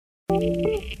You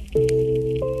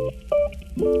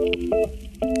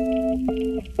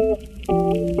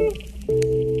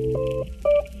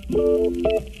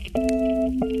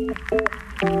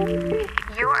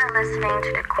are listening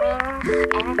to the Queens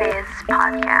in Biz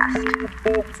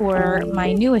podcast. For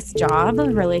my newest job,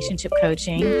 relationship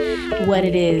coaching, what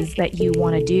it is that you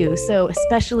want to do. So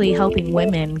especially helping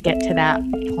women get to that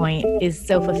point is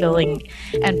so fulfilling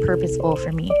and purposeful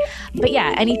for me. But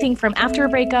yeah, anything from after a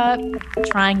breakup,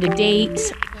 trying to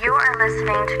date. You are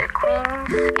listening to the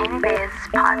Queens in Biz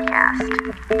podcast.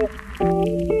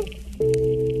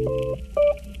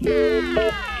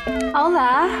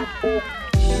 Hola.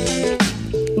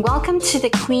 Welcome to the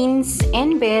Queens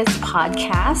in Biz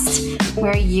podcast,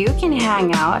 where you can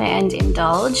hang out and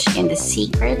indulge in the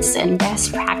secrets and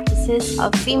best practices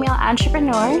of female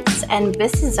entrepreneurs and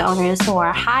business owners who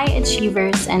are high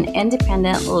achievers and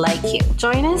independent like you.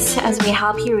 Join us as we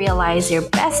help you realize your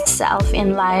best self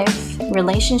in life,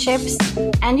 relationships,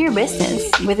 and your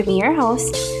business with me, your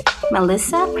host,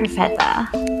 Melissa Perfetta.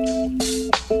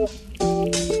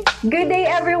 Good day,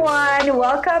 everyone.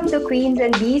 Welcome to Queens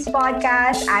and Bees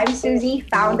podcast. I'm Susie,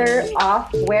 founder of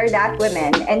Wear That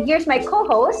Women. And here's my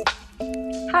co-host.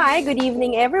 Hi, good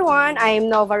evening, everyone. I'm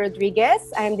Nova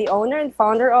Rodriguez. I'm the owner and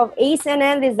founder of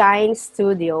ACNN Design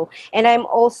Studio. And I'm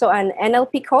also an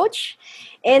NLP coach.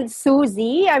 And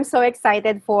Susie, I'm so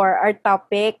excited for our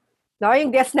topic, no,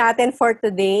 yung guest natin for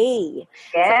today.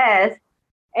 Yes.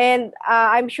 And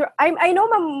I'm sure, I know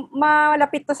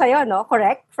malapit to sa'yo, no?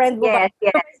 Correct? Friend mo ba?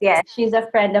 Yes. She's a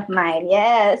friend of mine.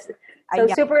 Yes. So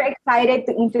super excited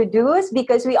to introduce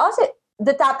because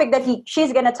the topic that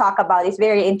she's going to talk about is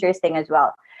very interesting as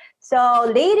well.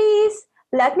 So ladies,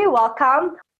 let me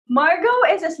welcome Margaux.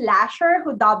 Is a slasher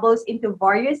who doubles into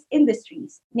various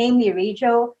industries, namely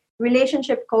radio,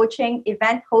 relationship coaching,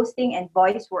 event hosting, and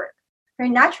voice work. Her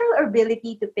natural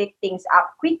ability to pick things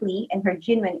up quickly and her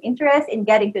genuine interest in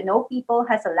getting to know people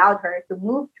has allowed her to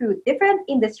move through different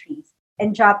industries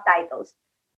and job titles.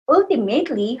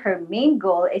 Ultimately, her main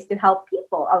goal is to help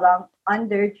people along on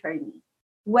their journey,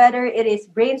 whether it is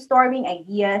brainstorming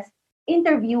ideas,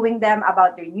 interviewing them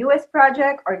about their newest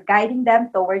project, or guiding them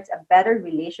towards a better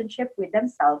relationship with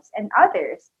themselves and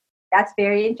others. That's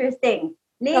very interesting.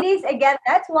 Ladies, again,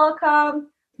 let's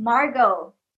welcome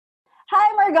Margaux.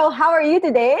 Hi, Margaux. How are you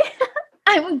today?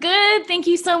 I'm good. Thank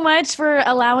you so much for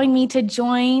allowing me to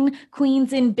join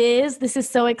Queens in Biz. This is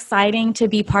so exciting to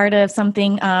be part of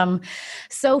something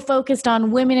so focused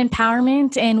on women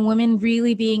empowerment and women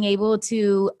really being able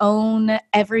to own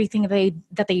everything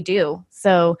that they do.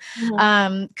 So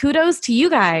kudos to you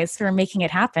guys for making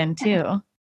it happen too.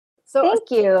 So, thank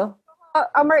you.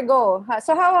 Margaux,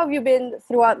 so how have you been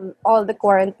throughout all the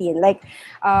quarantine? Like,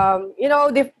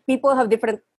 people have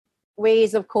different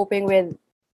ways of coping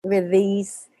with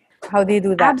these. How do you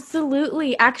do that?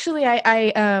 Absolutely. Actually,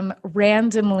 I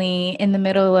randomly in the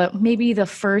middle of maybe the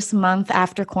first month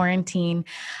after quarantine,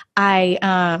 I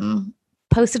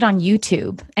posted on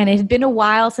YouTube, and it had been a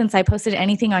while since I posted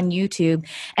anything on YouTube,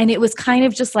 and it was kind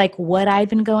of just like what I've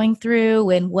been going through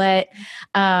and what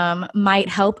might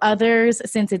help others,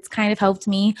 since it's kind of helped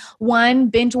me. One,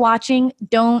 binge watching.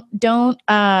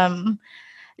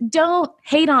 Don't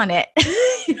hate on it.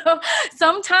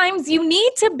 Sometimes you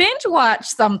need to binge watch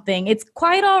something. It's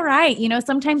quite all right.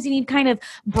 Sometimes you need kind of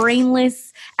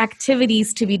brainless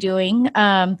activities to be doing.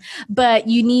 But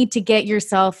you need to get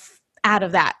yourself out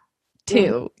of that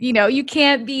too. You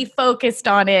can't be focused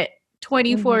on it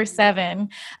 24/7.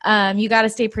 You got to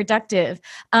stay productive.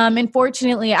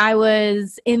 Unfortunately, I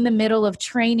was in the middle of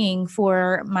training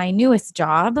for my newest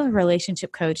job,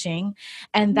 relationship coaching,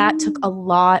 and that took a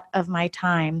lot of my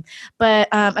time. But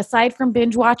aside from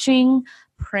binge watching,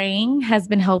 praying has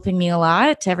been helping me a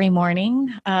lot every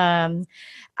morning.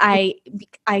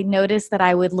 I noticed that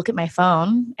I would look at my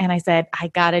phone, and I said, I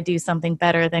got to do something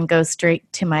better than go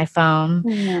straight to my phone.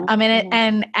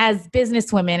 And as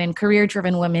business women and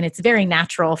career-driven women, it's very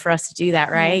natural for us to do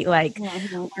that, right? Like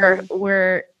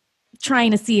we're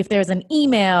trying to see if there's an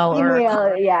email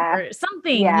or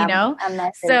something,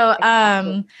 So,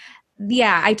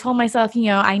 I told myself,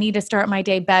 I need to start my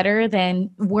day better than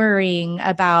worrying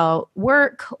about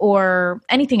work or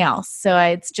anything else. So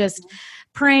it's just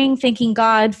praying, thanking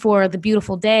God for the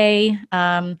beautiful day.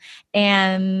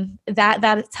 And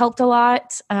that's helped a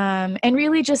lot. And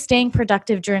really just staying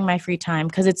productive during my free time,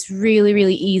 because it's really,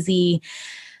 really easy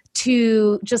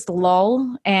to just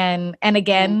lull and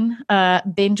again,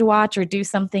 binge watch or do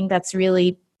something that's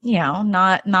really,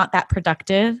 not that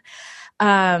productive.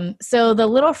 So the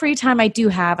little free time I do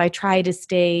have, I try to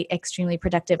stay extremely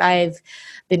productive. I've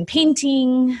been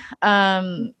painting.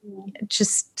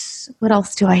 Just what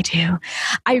else do I do?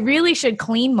 I really should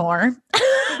clean more.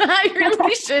 I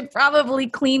really should probably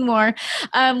clean more.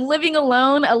 Living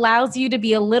alone allows you to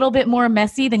be a little bit more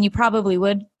messy than you probably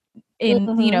would in,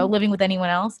 living with anyone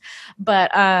else.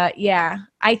 But yeah,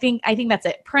 I think that's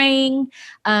it. Praying,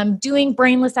 doing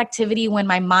brainless activity when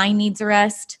my mind needs a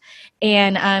rest,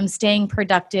 and staying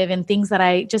productive in things that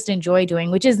I just enjoy doing,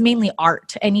 which is mainly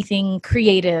art. Anything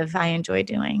creative I enjoy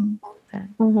doing.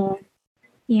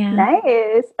 Yeah.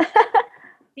 Nice.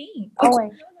 Thanks. Oh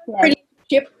my,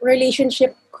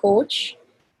 Relationship coach.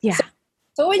 Yeah.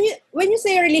 So when you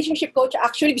say a relationship coach,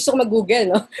 actually gusto ko mag-Google,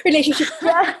 no? Relationship.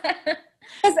 What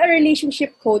does a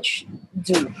relationship coach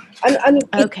do?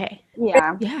 Okay.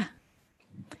 Yeah.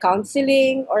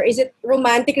 Counseling, or is it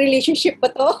romantic relationship ba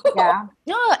to? Yeah.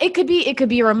 No, it could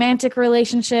be romantic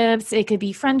relationships. It could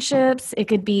be friendships. It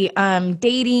could be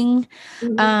dating.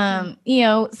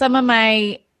 Some of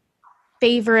my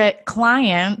favorite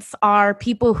clients are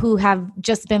people who have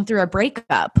just been through a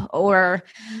breakup, or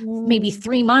maybe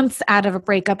 3 months out of a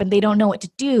breakup, and they don't know what to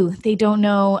do. They don't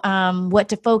know what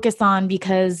to focus on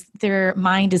because their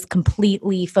mind is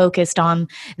completely focused on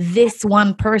this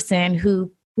one person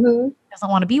who doesn't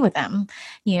want to be with them,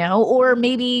 or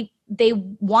maybe they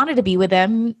wanted to be with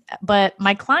them, but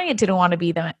my client didn't want to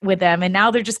be with them, and now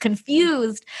they're just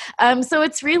confused. So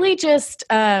it's really just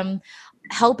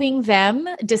helping them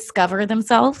discover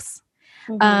themselves,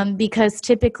 because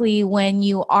typically when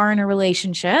you are in a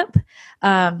relationship,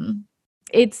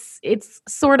 it's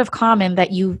sort of common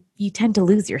that you tend to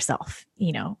lose yourself,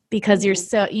 because you're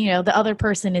so, the other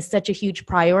person is such a huge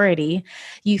priority,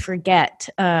 you forget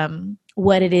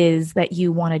what it is that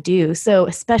you want to do. So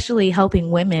especially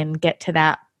helping women get to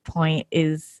that point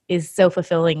is so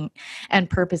fulfilling and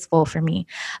purposeful for me.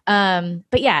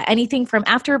 But yeah, anything from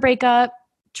after a breakup,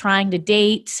 trying to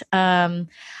date. I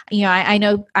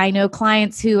know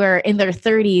clients who are in their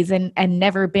 30s and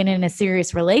never been in a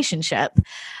serious relationship.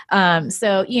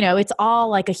 So, it's all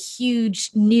like a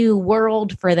huge new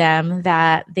world for them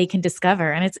that they can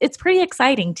discover. And it's pretty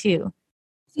exciting too.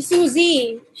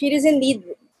 Susie, she doesn't need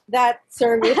that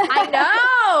service. I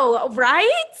know,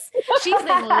 right? She's in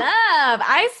love.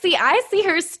 I see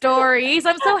her stories.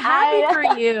 I'm so happy for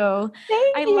you.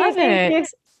 I love it.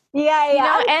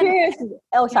 Yeah. I'm curious.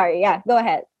 Oh, sorry. Yeah, go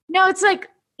ahead. No, it's like,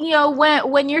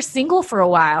 when you're single for a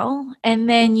while and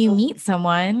then you meet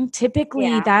someone,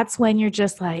 typically that's when you're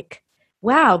just like,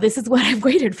 wow, this is what I've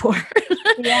waited for.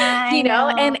 Yeah,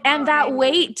 and that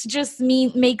wait just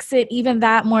makes it even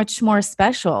that much more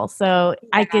special. So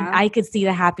I could see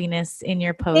the happiness in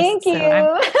your post. Thank you.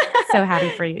 So I'm so happy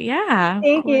for you. Yeah.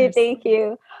 Thank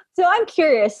you. So I'm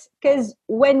curious because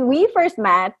when we first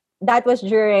met, that was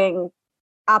during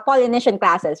pollination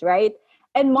classes, right?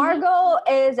 And Margaux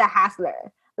is a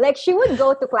hustler. Like she would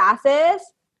go to classes,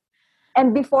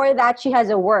 and before that she has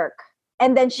a work,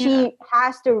 and then she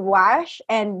has to rush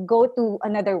and go to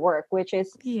another work, which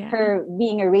is her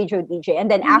being a radio DJ,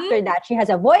 and then after that she has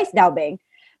a voice dubbing.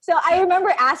 So I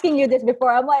remember asking you this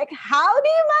before. I'm like, how do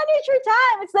you manage your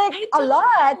time? It's like a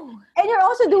lot, and you're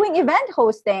also doing event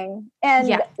hosting and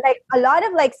like a lot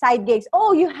of like side gigs.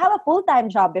 Oh, you have a full-time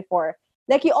job before.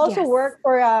 Like you also work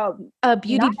for a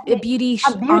beauty online, a beauty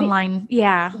online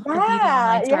star.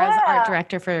 I was art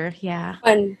director for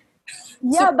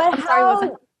but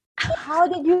how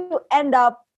did you end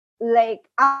up like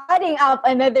adding up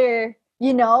another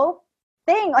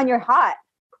thing on your hat?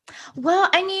 Well,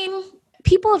 I mean,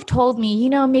 people have told me,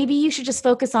 maybe you should just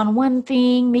focus on one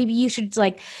thing. Maybe you should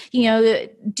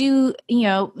do,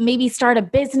 maybe start a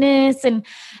business. And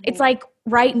it's like,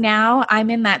 right now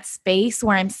I'm in that space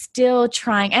where I'm still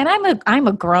trying, and I'm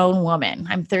a grown woman.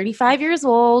 I'm 35 years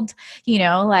old,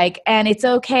 and it's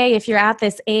okay if you're at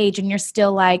this age and you're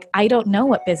still like, I don't know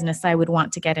what business I would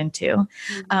want to get into.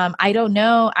 I don't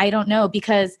know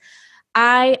because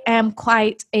I am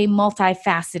quite a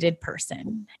multifaceted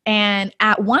person. And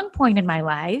at one point in my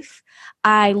life,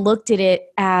 I looked at it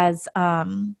as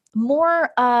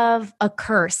more of a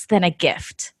curse than a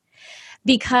gift,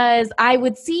 because I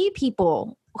would see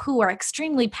people who are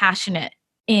extremely passionate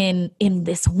in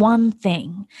this one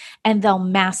thing, and they'll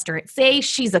master it. Say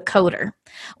she's a coder,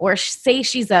 or say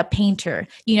she's a painter.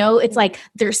 It's like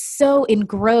they're so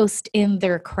engrossed in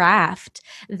their craft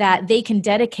that they can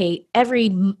dedicate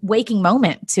every waking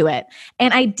moment to it.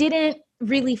 And I didn't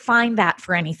really find that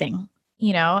for anything.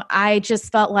 I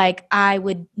just felt like I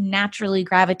would naturally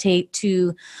gravitate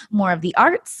to more of the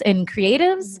arts and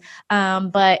creatives,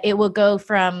 but it will go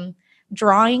from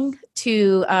drawing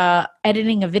to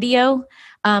editing a video.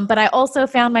 But I also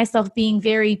found myself being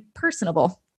very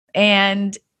personable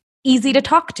and easy to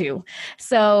talk to.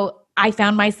 So I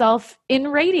found myself in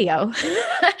radio,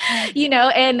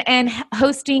 and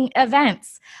hosting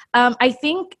events. I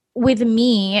think with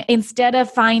me, instead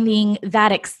of finding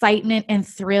that excitement and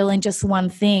thrill in just one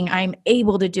thing, I'm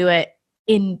able to do it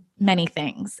in many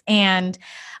things. And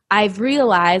I've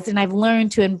realized and I've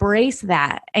learned to embrace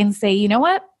that and say, you know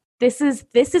what? This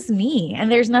is me.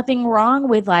 And there's nothing wrong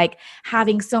with like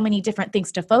having so many different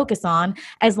things to focus on,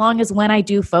 as long as when I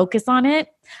do focus on it,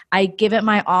 I give it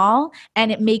my all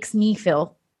and it makes me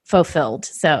feel fulfilled.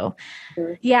 So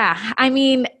yeah, I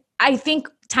mean, I think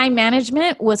time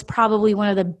management was probably one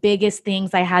of the biggest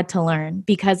things I had to learn,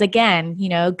 because again,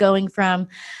 going from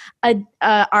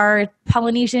our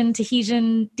Polynesian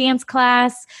Tahitian dance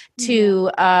class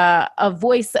to a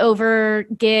voiceover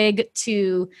gig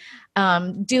to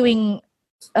doing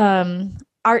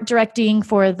art directing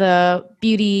for the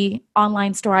beauty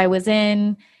online store I was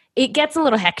in, it gets a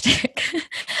little hectic.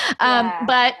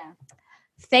 But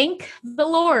thank the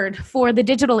Lord for the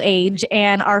digital age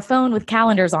and our phone with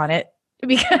calendars on it,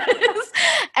 because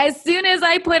as soon as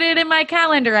I put it in my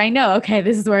calendar, I know, okay,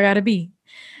 this is where I got to be.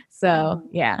 So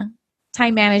yeah,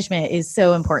 time management is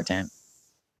so important.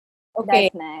 Okay.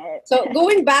 That's nice. So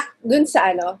going back dun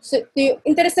sa so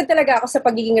interested talaga ako sa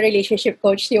pagiging relationship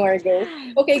coach ni Margaux.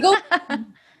 Okay, go.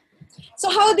 So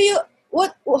how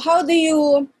do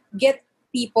you get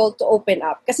people to open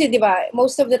up? Kasi 'di ba,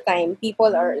 most of the time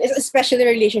people are, especially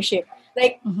relationship,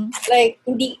 like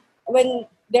hindi, when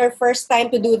their first time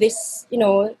to do this,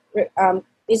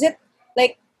 is it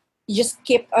like you just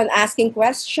keep on asking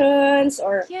questions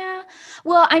or? Yeah.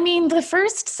 Well, I mean, the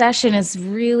first session is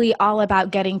really all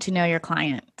about getting to know your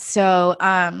client. So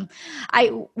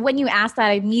when you asked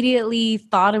that, I immediately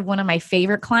thought of one of my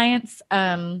favorite clients.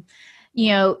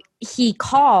 He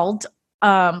called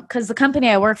because the company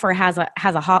I work for has a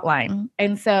hotline.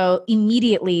 And so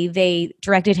immediately they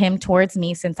directed him towards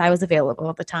me since I was available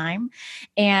at the time.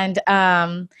 And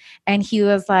he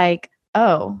was like,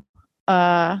 oh,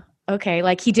 okay.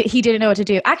 Like he didn't know what to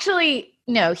do. Actually,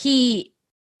 no,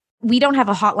 we don't have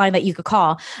a hotline that you could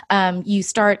call. You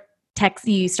start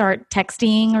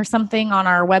texting or something on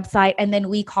our website, and then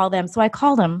we call them. So I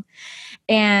called him,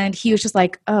 and he was just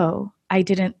like, oh, I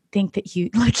didn't think that you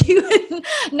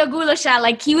nagula siya.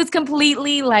 Like he was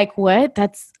completely like, what?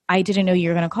 I didn't know you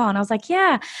were going to call. And I was like,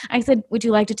 yeah. I said, would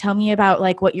you like to tell me about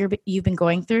like what you've been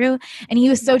going through? And he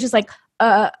was so just like,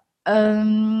 I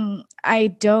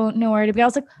don't know where to be. I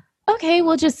was like, okay,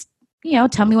 well just,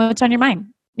 tell me what's on your mind,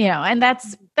 and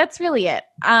that's really it.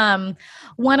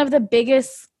 One of the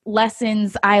biggest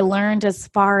lessons I learned as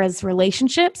far as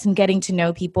relationships and getting to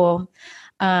know people,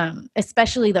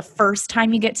 especially the first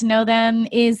time you get to know them,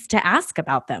 is to ask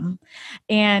about them.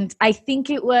 And I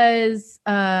think it was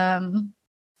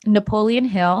Napoleon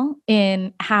Hill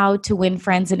in How to Win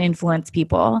Friends and Influence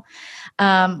People.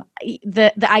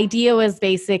 The idea was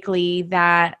basically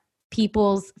that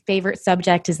people's favorite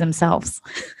subject is themselves.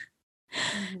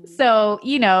 So,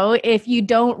 if you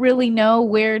don't really know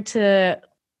where to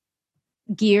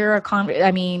steer a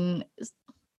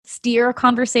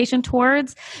conversation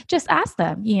towards, just ask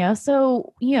them,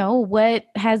 so, what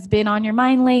has been on your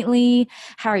mind lately?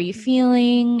 How are you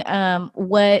feeling?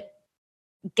 What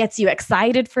gets you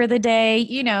excited for the day?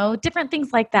 Different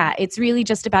things like that. It's really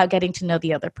just about getting to know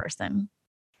the other person.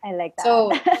 I like that.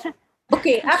 So,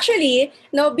 okay, actually,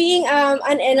 being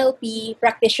an NLP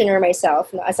practitioner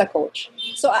myself, as a coach,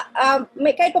 so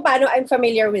kahit pa paano, I'm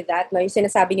familiar with that, yung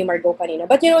sinasabi ni Margaux kanina.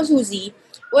 But Suzy,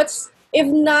 if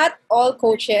not all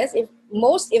coaches, if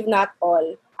not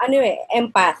all,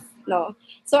 empath, no?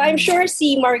 So I'm sure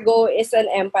Margaux is an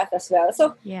empath as well.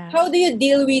 So how do you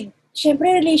deal with,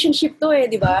 syempre relationship to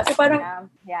di ba? So parang,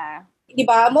 di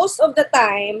ba, most of the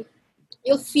time,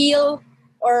 you'll feel,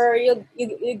 or you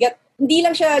get, hindi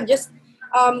lang siya just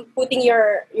putting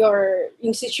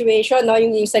yung situation, no,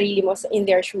 yung sarili mo in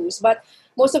their shoes, but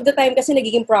most of the time kasi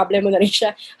nagiging problem mo na rin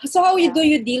siya. So how do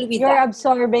you deal with that? You're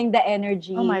absorbing the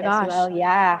energy. Oh my gosh. As well.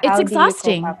 Yeah. It's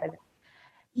exhausting.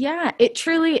 Yeah, it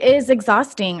truly is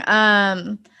exhausting.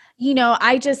 I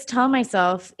just tell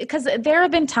myself, because there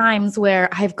have been times where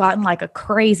I've gotten like a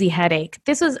crazy headache.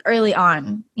 This was early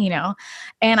on,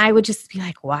 and I would just be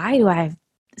like, why do I have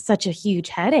such a huge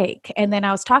headache? And then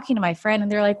I was talking to my friend,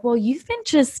 and they're like, well, you've been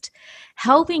just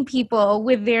helping people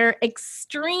with their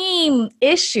extreme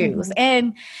issues.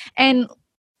 And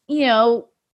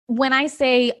when I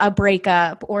say a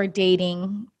breakup or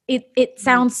dating, it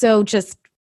sounds so just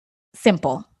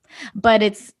simple, but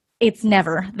it's it's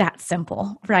never that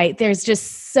simple, right? There's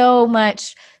just so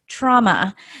much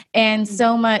trauma and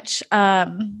so much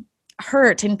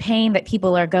hurt and pain that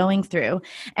people are going through.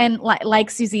 And like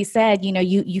Susie said,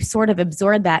 you sort of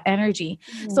absorb that energy.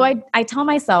 So I tell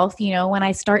myself, when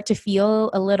I start to feel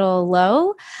a little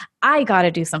low, I got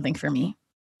to do something for me.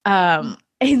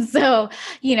 And so,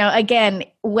 again,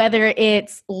 whether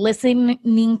it's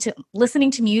listening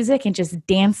to music and just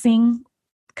dancing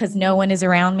because no one is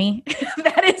around me,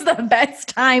 that is the best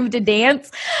time to dance.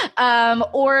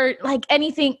 Or like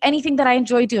anything that I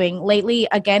enjoy doing lately.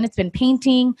 Again, it's been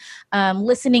painting,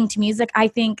 listening to music. I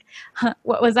think,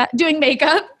 what was that? Doing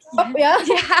makeup. Yeah.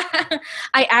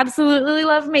 I absolutely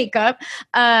love makeup.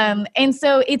 And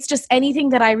so it's just anything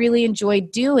that I really enjoy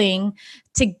doing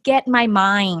to get my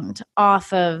mind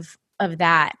off of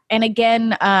that. And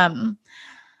again,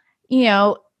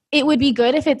 it would be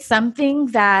good if it's something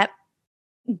that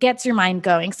gets your mind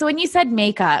going. So when you said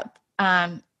makeup,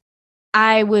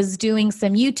 I was doing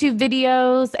some YouTube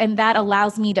videos, and that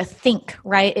allows me to think,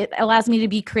 right? It allows me to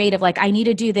be creative. Like, I need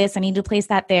to do this. I need to place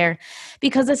that there.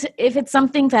 Because if it's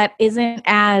something that isn't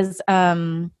as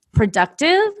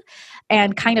productive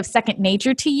and kind of second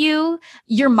nature to you,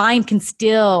 your mind can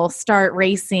still start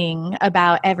racing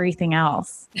about everything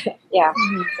else. Yeah.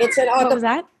 It's an What was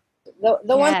that? The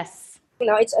Yes.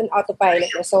 one, it's an autopilot.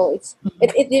 So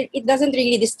it doesn't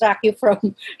really distract you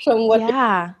from what.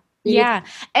 Yeah. Yeah.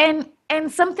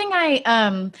 And something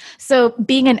so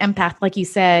being an empath, like you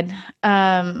said,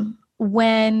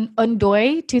 when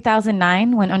Ondoy,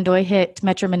 2009, when Ondoy hit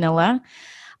Metro Manila,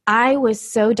 I was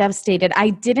so devastated. I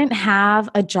didn't have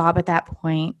a job at that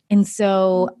point. And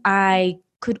so I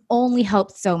could only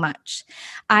help so much.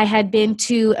 I had been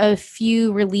to a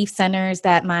few relief centers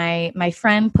that my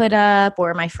friend put up,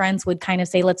 or my friends would kind of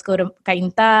say, let's go to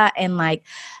Cainta and like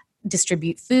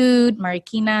distribute food,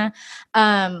 Marikina.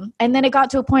 And then it got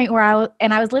to a point where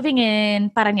I was living in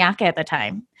Parañaque at the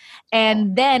time.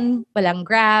 And then walang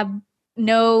Grab,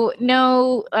 no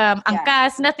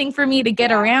angkas, nothing for me to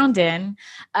get around in.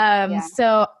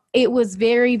 So it was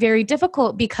very, very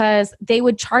difficult because they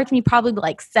would charge me probably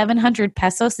like 700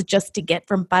 pesos just to get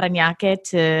from Parañaque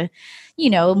to,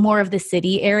 more of the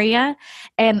city area.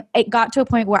 And it got to a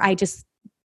point where I just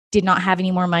did not have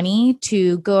any more money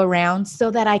to go around so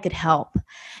that I could help.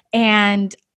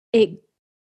 And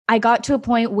I got to a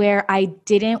point where I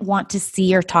didn't want to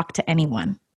see or talk to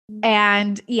anyone.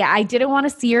 And I didn't want to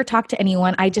see or talk to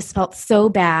anyone. I just felt so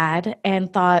bad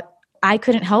and thought I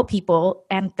couldn't help people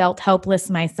and felt helpless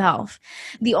myself.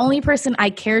 The only person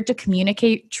I cared to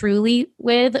communicate truly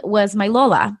with was my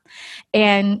Lola.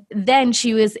 And then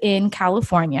she was in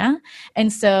California.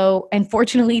 And so,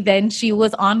 unfortunately, then she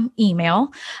was on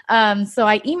email. So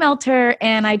I emailed her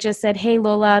and I just said, hey,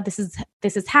 Lola, this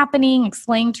is happening.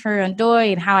 Explained to her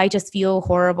Ondoy and how I just feel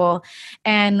horrible.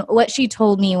 And what she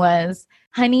told me was,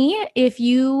 honey, if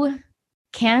you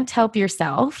can't help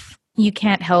yourself, you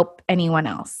can't help anyone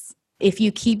else. If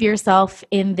you keep yourself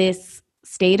in this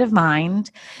state of mind,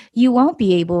 you won't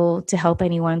be able to help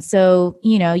anyone. So,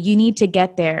 you need to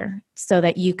get there so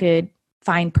that you could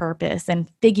find purpose and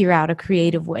figure out a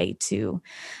creative way to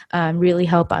really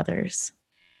help others.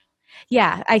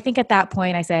 Yeah, I think at that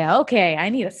point I say, okay, I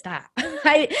need to stop.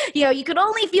 You can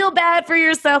only feel bad for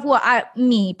yourself. Well,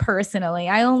 me personally,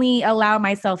 I only allow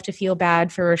myself to feel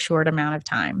bad for a short amount of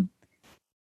time.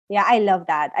 Yeah, I love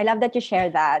that. I love that you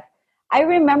share that. I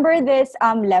remember this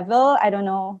level, I don't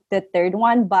know the third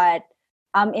one, but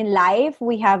in life,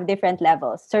 we have different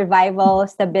levels. Survival,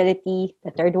 stability,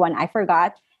 the third one, I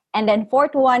forgot. And then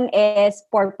fourth one is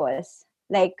purpose.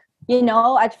 Like,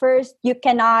 at first, you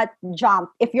cannot jump.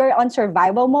 If you're on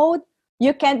survival mode,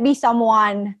 you can't be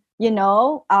someone,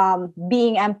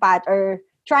 being empath or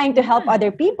trying to help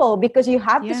other people because you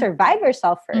have to survive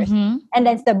yourself first. Mm-hmm. And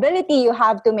then stability, you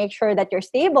have to make sure that you're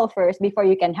stable first before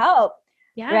you can help.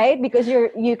 Yeah. Right? Because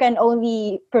you can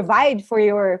only provide for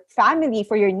your family,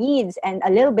 for your needs, and a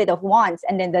little bit of wants.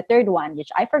 And then the third one, which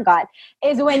I forgot,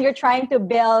 is when you're trying to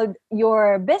build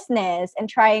your business and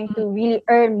trying to really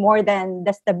earn more than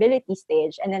the stability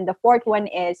stage. And then the fourth one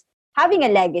is having a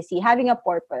legacy, having a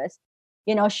purpose,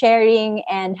 sharing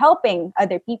and helping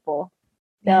other people.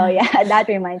 So that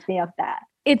reminds me of that.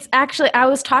 It's actually, I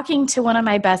was talking to one of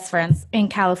my best friends in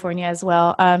California as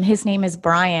well. His name is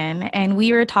Brian. And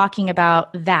we were talking about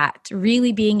that,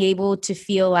 really being able to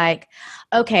feel like,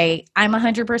 okay, I'm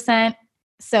 100%,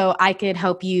 so I could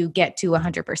help you get to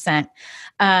 100%.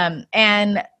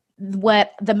 And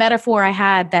what the metaphor I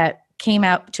had that came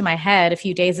out to my head a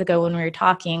few days ago when we were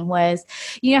talking was,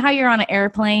 you know how you're on an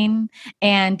airplane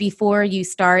and before you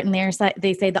start and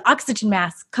they say the oxygen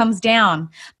mask comes down,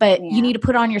 but you need to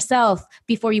put it on yourself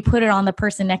before you put it on the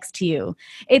person next to you.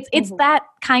 It's that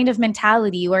kind of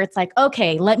mentality where it's like,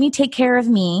 okay, let me take care of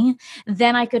me.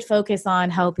 Then I could focus on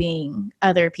helping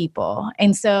other people.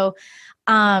 And so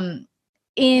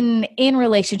in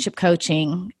relationship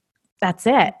coaching, that's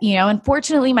it.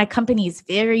 Unfortunately, my company is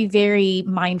very, very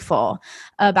mindful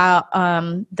about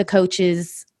the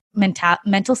coaches'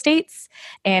 mental states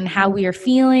and how we are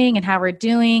feeling and how we're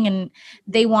doing, and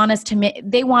they want us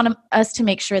to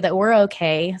make sure that we're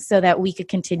okay, so that we could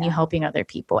continue helping other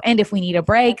people. And if we need a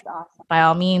break, by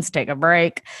all means, take a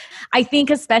break. I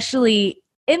think especially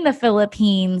in the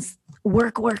Philippines,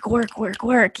 work.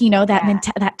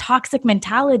 That toxic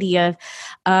mentality of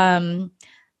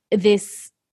this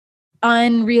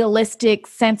unrealistic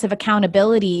sense of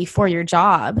accountability for your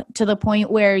job, to the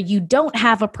point where you don't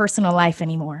have a personal life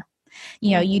anymore.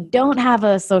 You don't have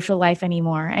a social life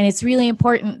anymore. And it's really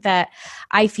important that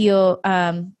I feel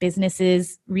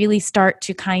businesses really start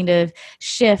to kind of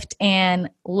shift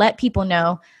and let people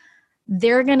know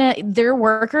their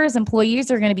workers,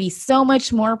 employees are going to be so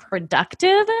much more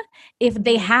productive if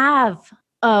they have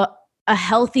a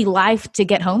healthy life to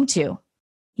get home to,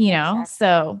 Exactly.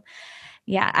 So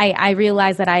yeah, I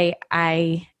realized that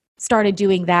I started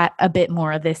doing that a bit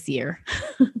more this year.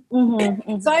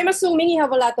 So I'm assuming you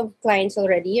have a lot of clients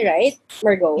already, right,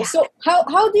 Margaux? Yeah. So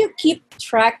how do you keep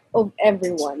track of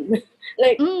everyone?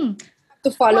 To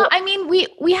follow? Well, I mean,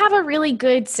 we have a really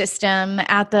good system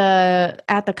at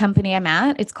the company I'm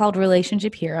at. It's called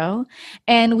Relationship Hero.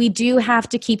 And we do have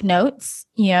to keep notes,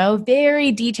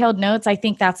 very detailed notes. I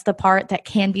think that's the part that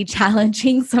can be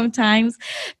challenging sometimes,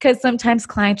 because sometimes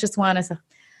clients just want us,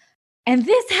 and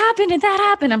this happened and that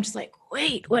happened. I'm just like,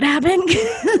 wait, what happened?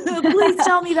 Please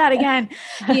tell me that again.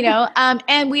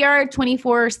 And we are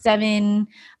 24/7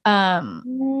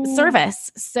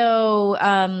 service.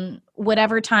 So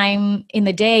whatever time in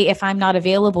the day, if I'm not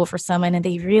available for someone and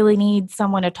they really need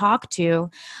someone to talk to,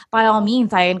 by all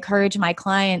means, I encourage my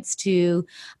clients to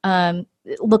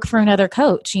look for another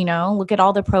coach, look at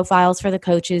all the profiles for the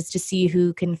coaches to see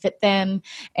who can fit them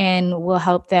and will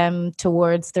help them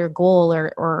towards their goal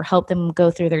or help them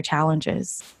go through their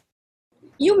challenges.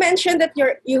 You mentioned that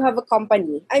you have a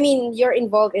company. I mean, you're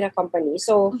involved in a company.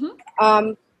 So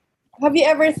have you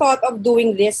ever thought of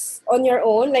doing this on your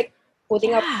own, like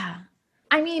putting up?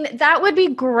 I mean, that would be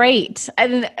great.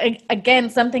 And again,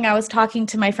 something I was talking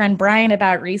to my friend Brian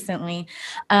about recently.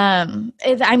 That's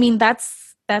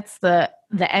the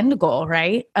end goal,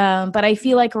 right? But I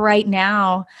feel like right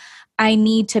now I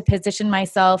need to position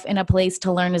myself in a place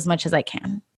to learn as much as I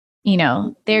can.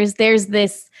 There's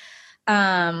this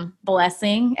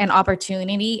blessing and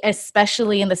opportunity,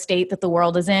 especially in the state that the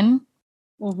world is in,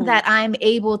 that I'm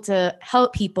able to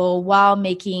help people while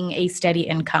making a steady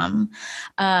income.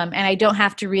 And I don't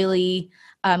have to really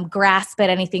grasp at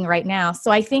anything right now.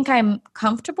 So I think I'm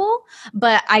comfortable,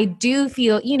 but I do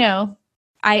feel,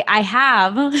 I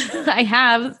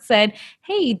have said,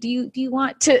 hey, do you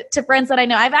want to friends that I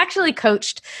know? I've actually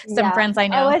coached some friends I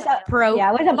know. I was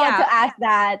about to ask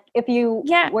that if you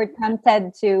were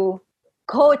tempted to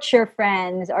coach your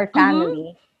friends or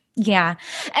family. Yeah.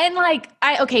 And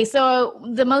so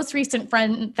the most recent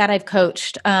friend that I've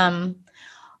coached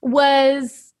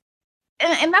was,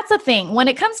 and that's the thing, when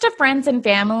it comes to friends and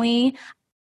family,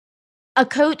 a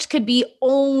coach could be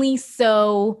only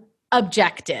so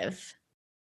objective,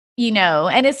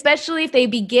 and especially if they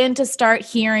begin to start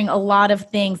hearing a lot of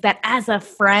things that as a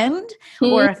friend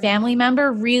or a family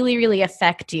member really, really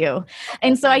affect you.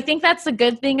 And so I think that's a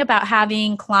good thing about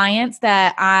having clients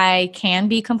that I can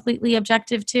be completely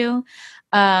objective to,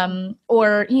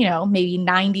 or, maybe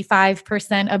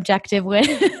 95% objective with.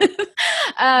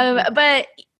 But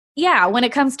yeah, when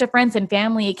it comes to friends and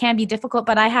family, it can be difficult,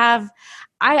 but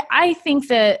I think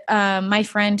that my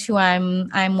friend who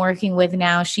I'm working with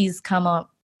now, she's come up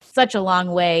such a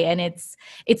long way, and it's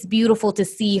beautiful to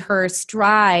see her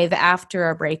strive after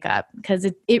a breakup, because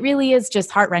it really is just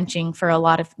heart-wrenching for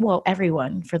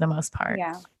everyone for the most part.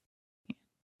 Yeah.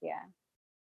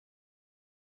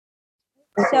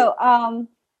 So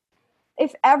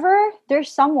if ever there's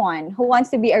someone who wants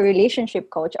to be a relationship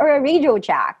coach or a radio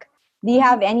jack, do you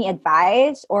have any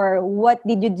advice, or what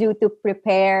did you do to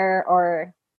prepare,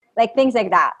 or like things like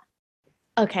that?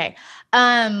 Okay.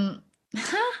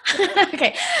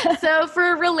 Okay. So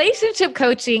for relationship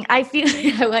coaching, I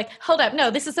feel like, hold up.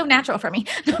 No, this is so natural for me.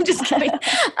 No, I'm just kidding.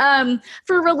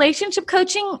 For relationship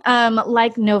coaching,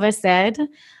 like Nova said,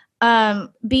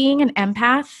 being an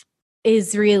empath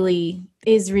is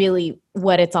really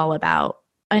what it's all about.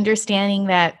 Understanding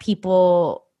that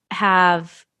people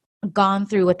have gone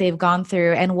through what they've gone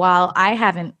through. And while I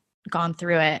haven't gone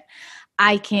through it,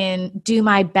 I can do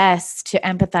my best to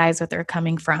empathize with where they're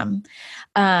coming from.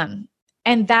 And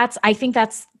I think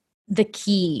that's the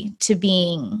key to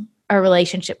being a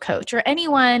relationship coach or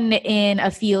anyone in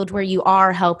a field where you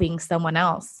are helping someone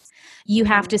else. You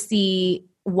have to see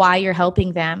why you're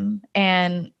helping them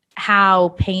and how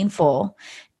painful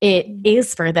it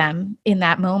is for them in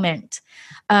that moment.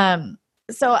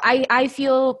 So I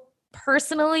feel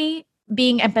personally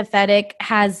being empathetic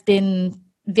has been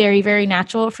very, very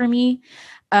natural for me.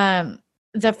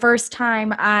 The first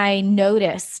time I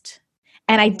noticed,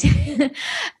 and I did,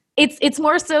 it's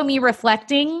more so me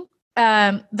reflecting.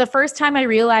 The first time I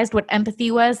realized what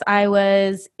empathy was, I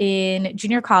was in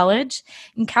junior college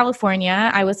in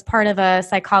California. I was part of a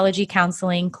psychology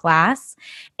counseling class,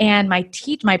 and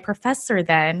my professor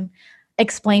then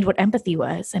explained what empathy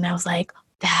was, and I was like,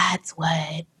 that's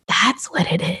what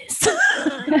it is.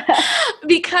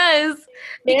 because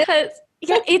yeah,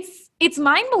 it's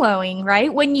mind-blowing,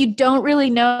 right? When you don't really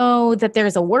know that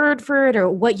there's a word for it or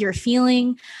what you're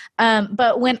feeling.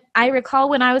 But when I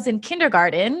was in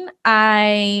kindergarten,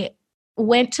 I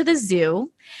went to the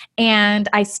zoo and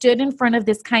I stood in front of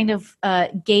this kind of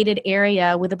gated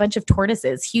area with a bunch of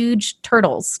tortoises, huge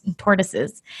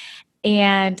tortoises.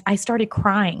 And I started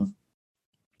crying.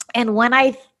 And when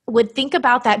I would think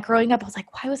about that growing up, I was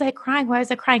like, why was I crying? Why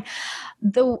was I crying?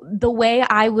 The way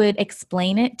I would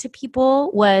explain it to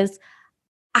people was,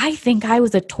 I think I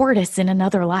was a tortoise in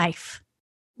another life.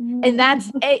 And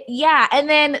that's it. Yeah. And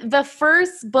then the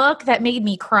first book that made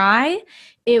me cry,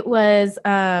 it was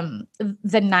The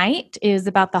Night, is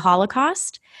about the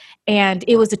Holocaust. And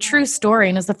it was a true story.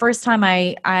 And it was the first time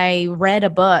I read a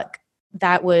book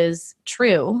that was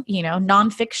true,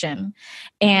 nonfiction.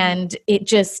 And it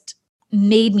just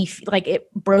made me like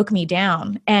it broke me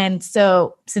down. And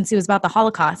so since it was about the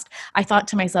Holocaust, I thought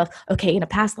to myself, okay, in a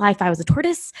past life, I was a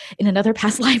tortoise. In another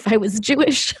past life, I was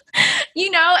Jewish,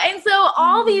 and so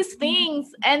all these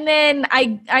things. And then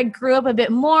I grew up a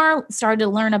bit more, started to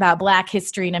learn about Black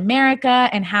history in America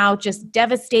and how just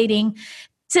devastating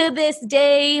to this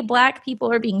day Black people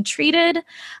are being treated.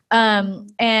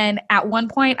 And at one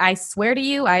point, I swear to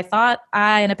you, I thought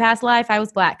in a past life I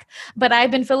was Black, but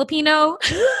I've been Filipino.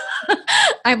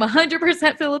 I'm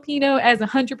 100% Filipino, as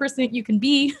 100% you can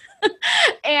be.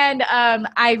 And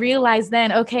I realized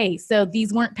then, okay, so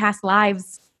these weren't past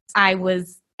lives I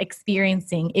was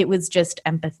experiencing. It was just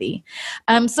empathy.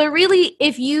 So really,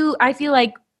 I feel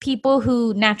like people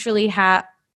who are natural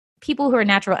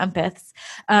empaths,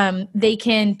 they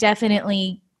can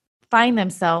definitely find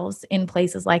themselves in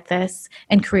places like this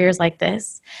and careers like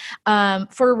this.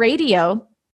 For radio,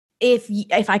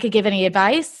 if I could give any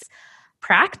advice,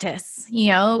 practice,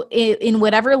 in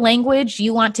whatever language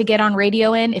you want to get on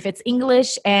radio in. If it's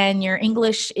English and your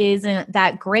English isn't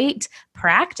that great,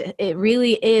 practice. It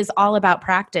really is all about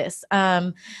practice.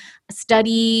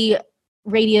 Study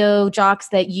radio jocks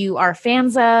that you are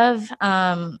fans of,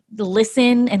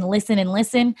 listen and listen and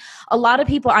listen. A lot of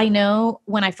people I know,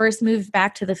 when I first moved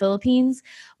back to the Philippines,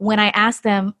 when I asked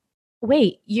them,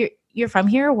 wait, you're from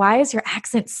here? Why is your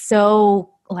accent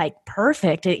so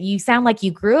perfect? You sound like you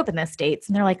grew up in the States.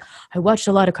 And they're like, I watched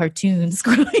a lot of cartoons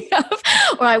growing up,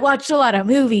 or I watched a lot of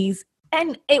movies.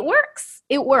 And it works.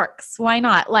 It works. Why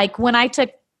not? Like when I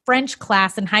took French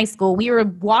class in high school, we were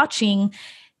watching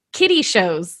kiddie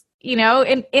shows,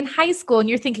 in high school, and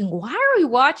you're thinking, why are we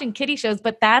watching kiddie shows?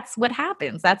 But that's what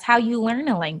happens. That's how you learn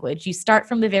a language. You start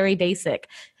from the very basics.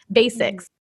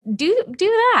 Do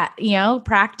that,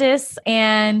 practice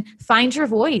and find your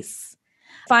voice,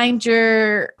 find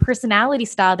your personality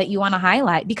style that you want to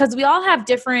highlight, because we all have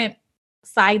different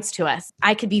sides to us.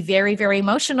 I could be very, very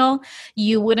emotional.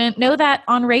 You wouldn't know that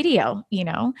on radio,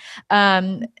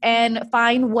 and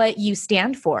find what you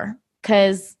stand for,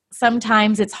 because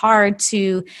sometimes it's hard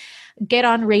to get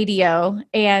on radio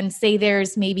and say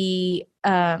there's maybe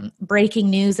breaking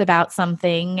news about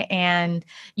something, and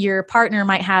your partner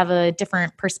might have a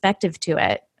different perspective to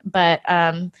it. But,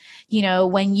 when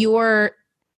you're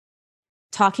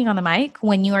talking on the mic,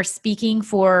 when you are speaking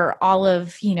for all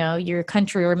of, your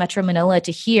country or Metro Manila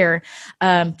to hear,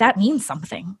 that means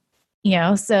something.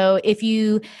 So if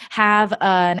you have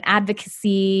an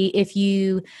advocacy, if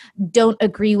you don't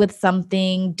agree with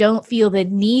something, don't feel the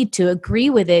need to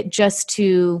agree with it just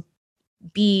to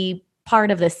be part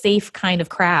of the safe kind of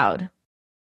crowd.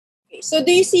 So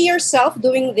do you see yourself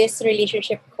doing this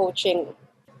relationship coaching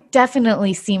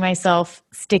definitely see myself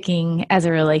sticking as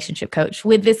a relationship coach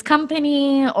with this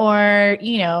company or,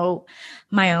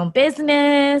 my own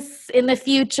business in the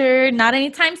future. Not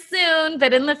anytime soon,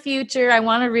 but in the future, I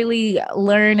want to really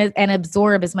learn and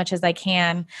absorb as much as I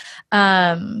can.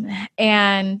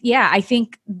 And yeah, I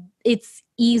think it's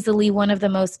easily one of the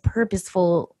most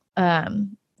purposeful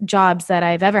jobs that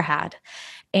I've ever had.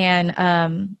 And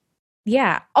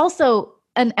also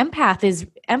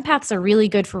empaths are really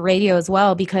good for radio as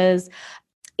well, because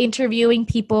interviewing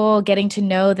people, getting to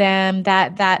know them,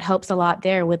 that helps a lot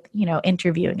there with,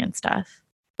 interviewing and stuff.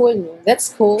 Cool. That's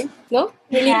cool. No?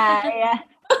 Really? Yeah.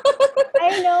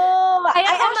 I know.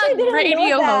 I am a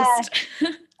radio host.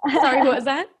 Sorry, what was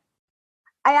that?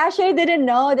 I actually didn't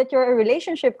know that you're a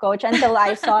relationship coach until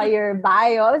I saw your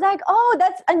bio. I was like, oh,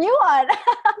 that's a new one.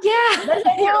 Yeah. That's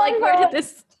a new You're like, one where did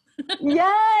this Where did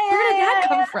that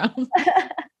come from?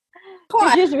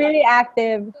 She's just really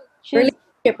active.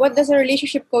 Relationship. What does a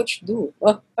relationship coach do?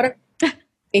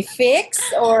 They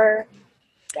fix or...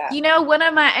 Yeah. And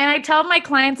I tell my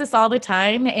clients this all the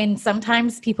time, and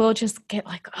sometimes people just get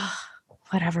like, oh,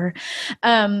 whatever.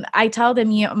 I tell them,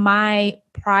 my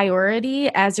priority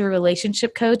as a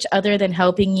relationship coach, other than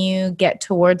helping you get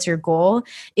towards your goal,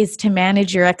 is to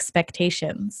manage your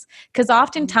expectations. Because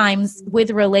oftentimes with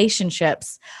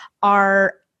relationships,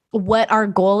 what our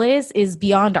goal is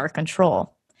beyond our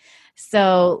control.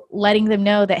 So letting them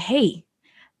know that, hey,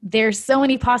 there's so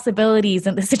many possibilities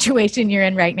in the situation you're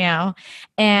in right now,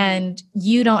 and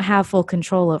you don't have full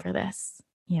control over this.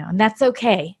 And that's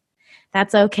okay.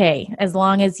 That's okay. As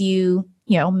long as you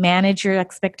manage your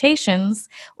expectations,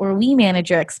 or we manage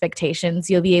your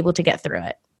expectations, you'll be able to get through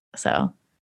it. So.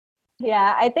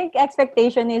 Yeah, I think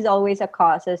expectation is always a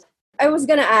cause. I was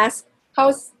going to ask,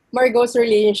 how's Margaux's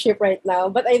relationship right now?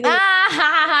 But I think...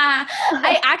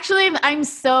 I'm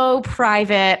so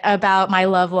private about my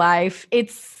love life.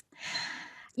 It's,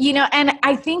 and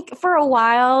I think for a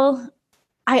while,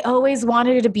 I always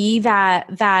wanted to be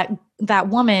that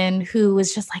woman who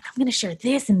was just like, I'm going to share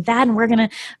this and that, and we're going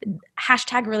to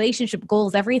hashtag relationship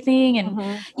goals, everything. And,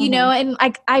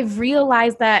 and I've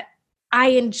realized that I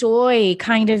enjoy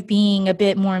kind of being a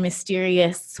bit more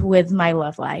mysterious with my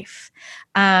love life.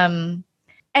 And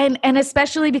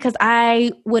especially because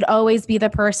I would always be the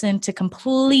person to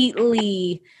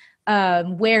completely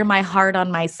wear my heart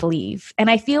on my sleeve. And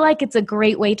I feel like it's a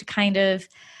great way to kind of,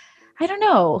 I don't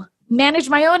know, manage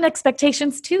my own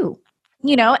expectations too.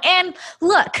 And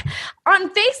look, on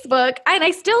Facebook, and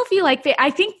I still feel like, I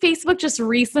think Facebook just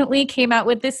recently came out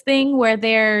with this thing where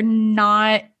they're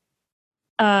not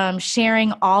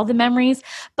sharing all the memories.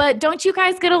 But don't you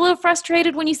guys get a little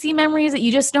frustrated when you see memories that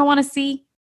you just don't want to see?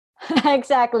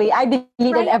 Exactly. I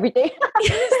deleted everything.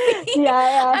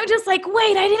 Yeah. I'm just like,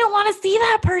 wait, I didn't want to see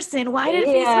that person. Why did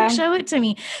Facebook show it to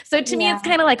me? So to me, it's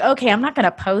kind of like, okay, I'm not going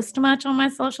to post much on my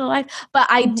social life, but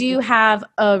I do have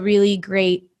a really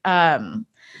great,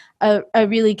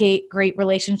 great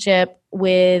relationship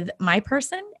with my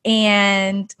person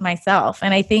and myself.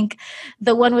 And I think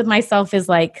the one with myself is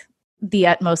like the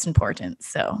utmost importance.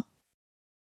 So.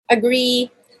 Agree.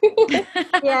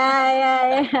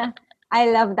 Yeah. I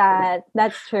love that.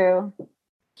 That's true.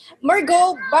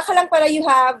 Margaux, baka lang pala you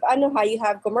have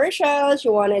commercials,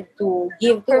 you wanted to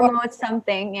promote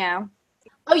something, yeah.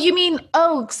 Oh, you mean,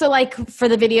 so like for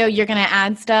the video, you're going to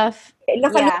add stuff?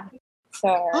 Yeah.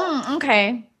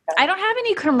 Okay. I don't have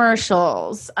any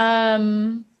commercials.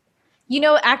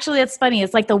 Actually, that's funny.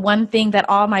 It's like the one thing that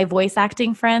all my voice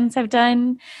acting friends have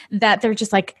done that they're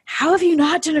just like, how have you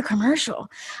not done a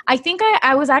commercial? I think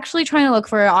I was actually trying to look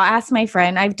for it. I'll ask my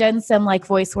friend. I've done some like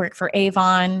voice work for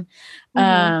Avon,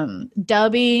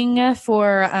 dubbing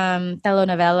for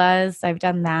telenovelas. I've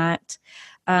done that.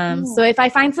 So if I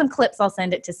find some clips, I'll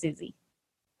send it to Susie.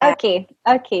 Okay,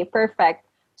 perfect.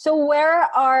 So where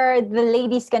are the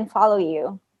ladies can follow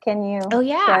you? Can you? Oh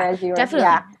yeah, definitely.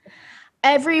 Yeah.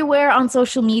 Everywhere on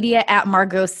social media at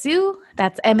Margaux Sue.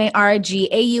 That's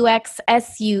MargauxSue.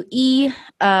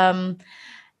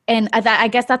 And I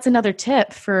guess that's another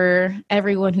tip for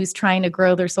everyone who's trying to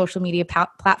grow their social media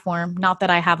platform. Not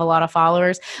that I have a lot of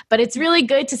followers, but it's really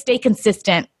good to stay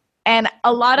consistent. And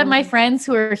a lot of my friends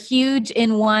who are huge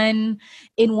in one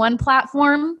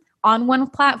platform, on one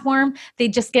platform, they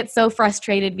just get so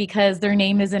frustrated because their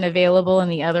name isn't available in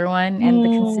the other one. And the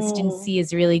consistency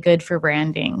is really good for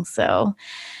branding. So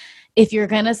if you're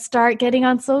going to start getting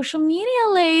on social media,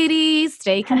 ladies,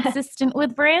 stay consistent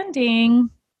with branding.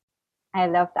 I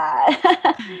love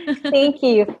that. Thank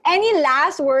you. Any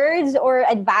last words or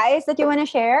advice that you want to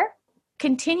share?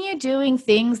 Continue doing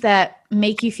things that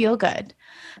make you feel good.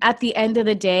 At the end of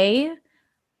the day,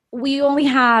 we only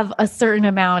have a certain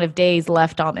amount of days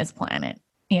left on this planet,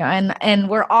 and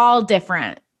we're all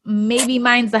different. Maybe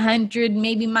mine's 100,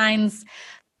 maybe mine's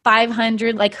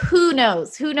 500. Like, who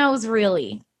knows? Who knows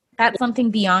really? That's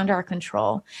something beyond our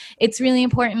control. It's really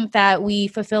important that we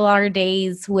fulfill our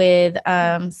days with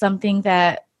something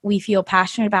that we feel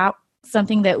passionate about,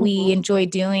 something that we enjoy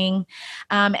doing.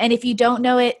 And if you don't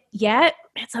know it yet,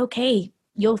 it's okay.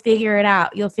 You'll figure it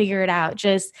out.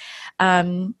 Just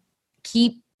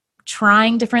keep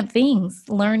trying different things,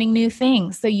 learning new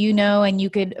things, so and you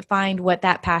could find what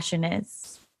that passion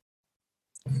is.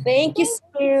 Thank you.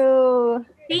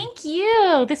 Thank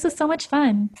you. This was so much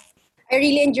fun. I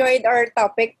really enjoyed our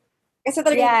topic.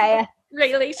 Yeah.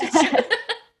 Relationship.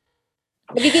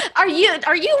 Are you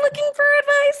looking for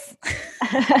advice?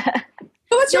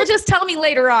 You'll just tell me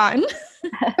later on.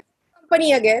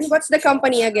 Company again? What's the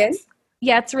company again?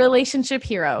 Yeah, it's Relationship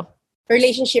Hero.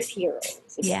 Relationship Hero.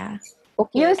 Yeah.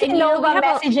 Okay. Using Nova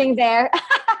messaging there.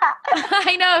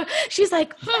 I know. She's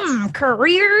like,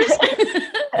 careers.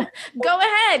 Go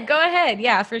ahead.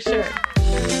 Yeah, for sure.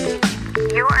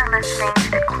 You are listening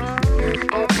to the Queens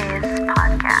in Biz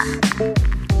podcast.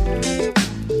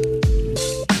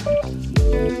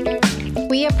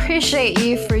 We appreciate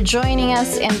you for joining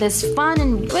us in this fun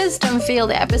and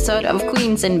wisdom-filled episode of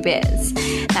Queens in Biz.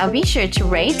 Now be sure to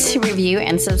rate, review,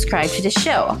 and subscribe to the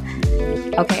show.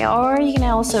 Okay, or you can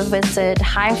also visit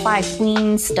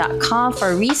hifiqueens.com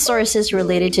for resources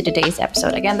related to today's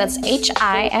episode. Again, that's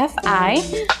HIFIQUEENS,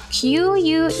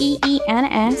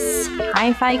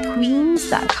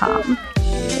 hifiqueens.com.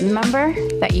 Remember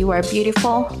that you are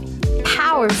beautiful,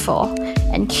 powerful,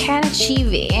 and can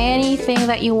achieve anything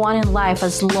that you want in life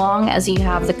as long as you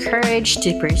have the courage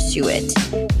to pursue it.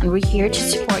 And we're here to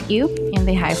support you in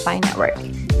the Hi-Fi Network.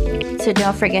 So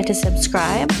don't forget to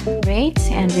subscribe, rate,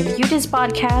 and review this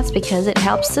podcast because it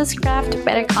helps us craft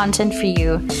better content for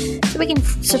you so we can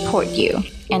support you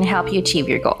and help you achieve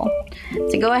your goal.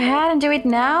 So go ahead and do it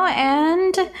now,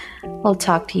 and we'll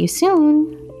talk to you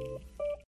soon.